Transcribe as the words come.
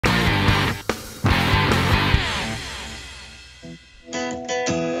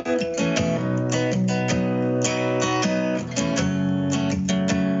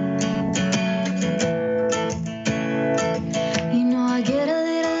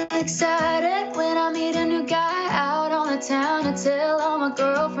excited when I meet a new guy out on the town. I tell all my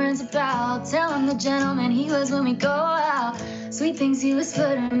girlfriends about. Tell him the gentleman he was when we go out. Sweet things he was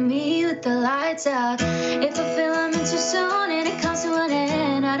flirting me with the lights out. If I feel I'm in too soon and it comes to an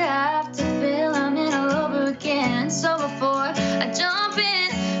end, I'd have to fill him in all over again. So before I jump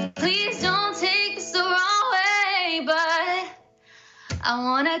in, please don't take this the wrong way, but I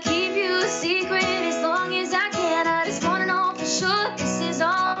wanna keep you a secret as long as I can. I just wanna know for sure this is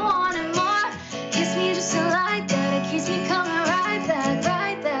all I want and more. Kiss me just like that, it keeps me coming right back,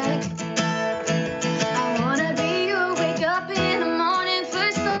 right back. I wanna be your wake up in the morning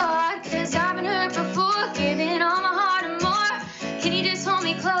first thought, 'cause I've been hurt before, giving all my heart and more. Can you just hold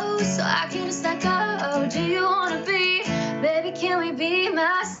me close so I can just let go? Do you wanna be, baby, can we be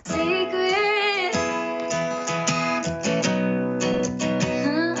my secret?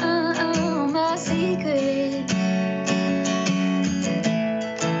 My secret.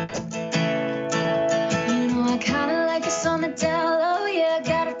 You know I kinda like this on the down low. Yeah, I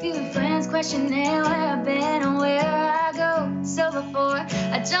got a few friends questioning where I've been and where I go. So before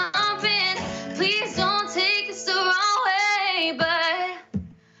I jump in, please don't take this the wrong way, but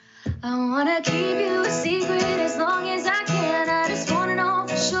I wanna keep you a secret as long as I can. I just wanna know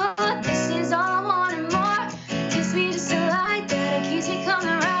for sure this is all I want and more. Kiss me just like that, it keeps me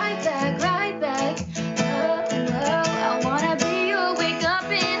coming right back, right back. I wanna be your wake up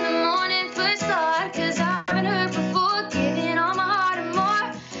in the morning first thought, 'cause I've been hurt before, giving all my heart and more.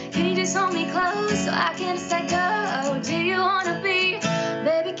 Can you just hold me close so I can just let go? Do you wanna be,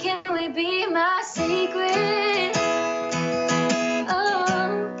 baby, can we be my secret?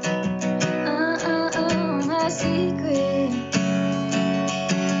 My secret.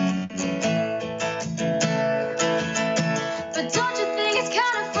 But don't you think it's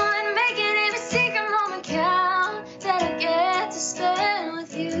kind of fun making every secret moment count that I get to spend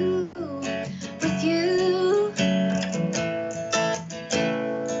with you, with you?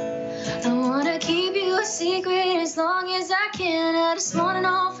 I wanna keep you a secret as long as I can. I just wanna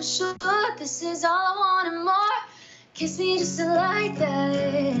know for sure this is all I want and more. Kiss me just like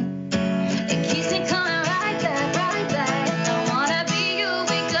that.